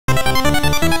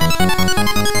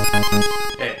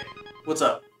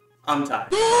What's up? I'm Ty.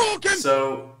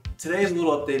 So today's a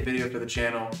little update video for the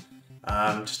channel,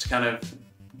 just to kind of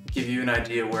give you an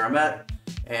idea where I'm at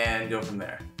and go from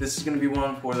there. This is going to be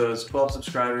one for those 12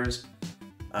 subscribers,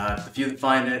 the few that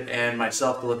find it, and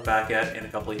myself to look back at in a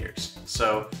couple of years.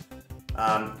 So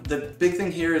the big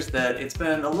thing here is that it's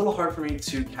been a little hard for me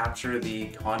to capture the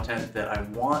content that I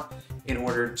want in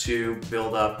order to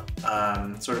build up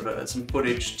some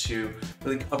footage to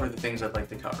really cover the things I'd like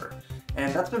to cover.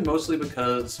 And that's been mostly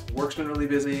because work's been really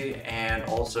busy, and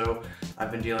also I've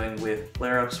been dealing with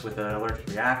flare-ups with an allergic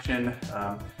reaction.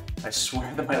 I swear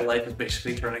that my life is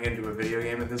basically turning into a video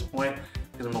game at this point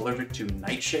because I'm allergic to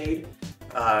nightshade.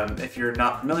 If you're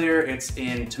not familiar, it's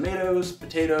in tomatoes,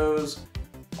 potatoes,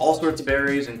 all sorts of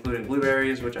berries, including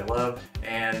blueberries, which I love,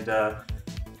 and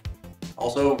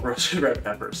also roasted red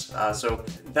peppers. So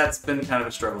that's been kind of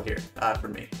a struggle here for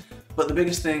me. But the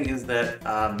biggest thing is that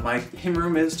my game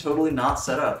room is totally not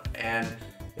set up, and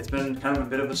it's been kind of a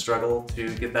bit of a struggle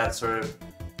to get that sort of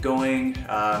going.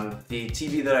 The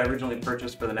TV that I originally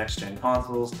purchased for the next-gen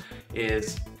consoles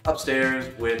is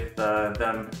upstairs with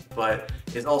them, but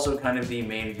is also kind of the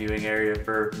main viewing area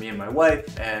for me and my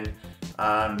wife, and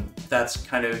that's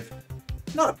kind of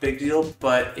not a big deal,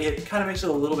 but it kind of makes it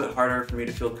a little bit harder for me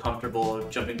to feel comfortable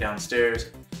jumping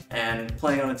downstairs and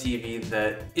playing on a TV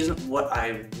that isn't what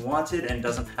I wanted and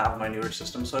doesn't have my newer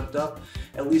systems hooked up,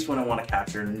 at least when I want to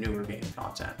capture newer gaming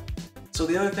content. So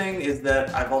the other thing is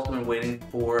that I've also been waiting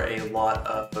for a lot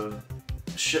of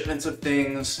shipments of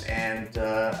things, and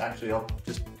actually I'll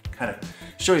just kind of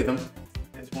show you them.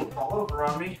 This won't fall over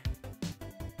on me.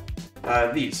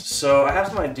 These. So I have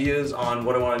some ideas on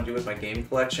what I want to do with my game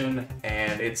collection,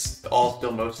 and it's all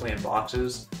still mostly in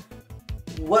boxes.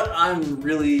 What I'm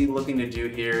really looking to do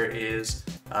here is,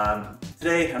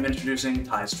 today I'm introducing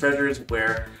Ty's Treasures,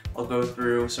 where I'll go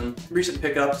through some recent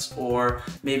pickups, or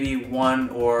maybe one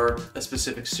or a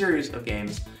specific series of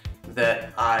games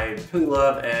that I really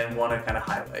love and want to kind of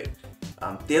highlight.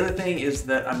 The other thing is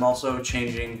that I'm also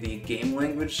changing the game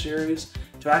language series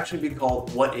to actually be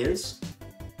called What Is,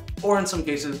 or in some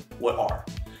cases, What Are,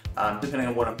 depending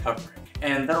on what I'm covering.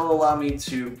 And that'll allow me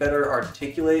to better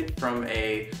articulate from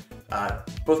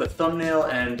both a thumbnail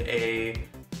and a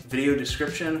video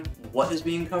description what is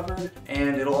being covered,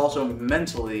 and it'll also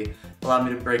mentally allow me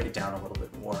to break it down a little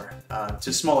bit more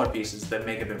to smaller pieces that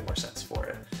make a bit more sense for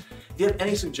it. If you have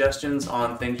any suggestions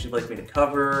on things you'd like me to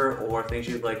cover, or things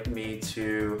you'd like me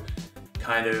to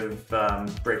kind of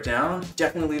break down,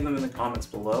 definitely leave them in the comments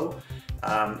below.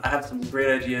 I have some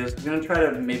great ideas. I'm going to try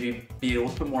to maybe be a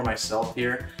little bit more myself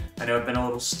here. I know I've been a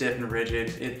little stiff and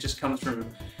rigid. It just comes from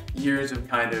years of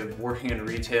kind of working in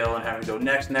retail and having to go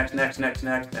next,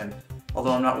 and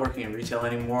although I'm not working in retail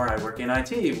anymore, I work in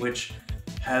IT, which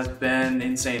has been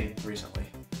insane recently.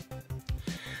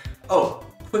 Oh,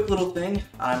 quick little thing.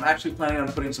 I'm actually planning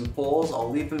on putting some polls. I'll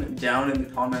leave them down in the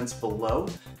comments below,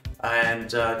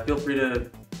 and feel free to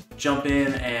jump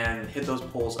in and hit those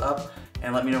polls up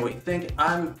and let me know what you think.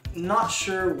 I'm not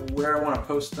sure where I want to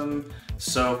post them,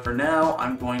 so for now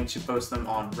I'm going to post them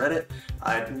on Reddit.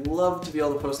 I'd love to be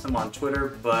able to post them on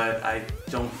Twitter, but I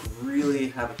don't really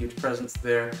have a huge presence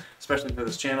there, especially for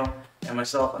this channel. And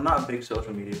myself, I'm not a big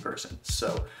social media person,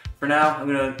 so for now I'm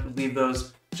going to leave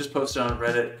those just posted on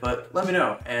Reddit, but let me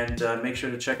know, and make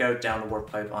sure to check out Down the Warp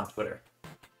Pipe on Twitter.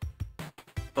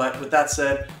 But with that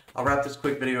said, I'll wrap this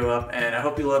quick video up, and I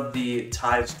hope you loved the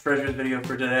Ty's Treasures video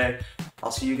for today.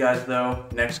 I'll see you guys, though,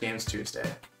 next Games Tuesday.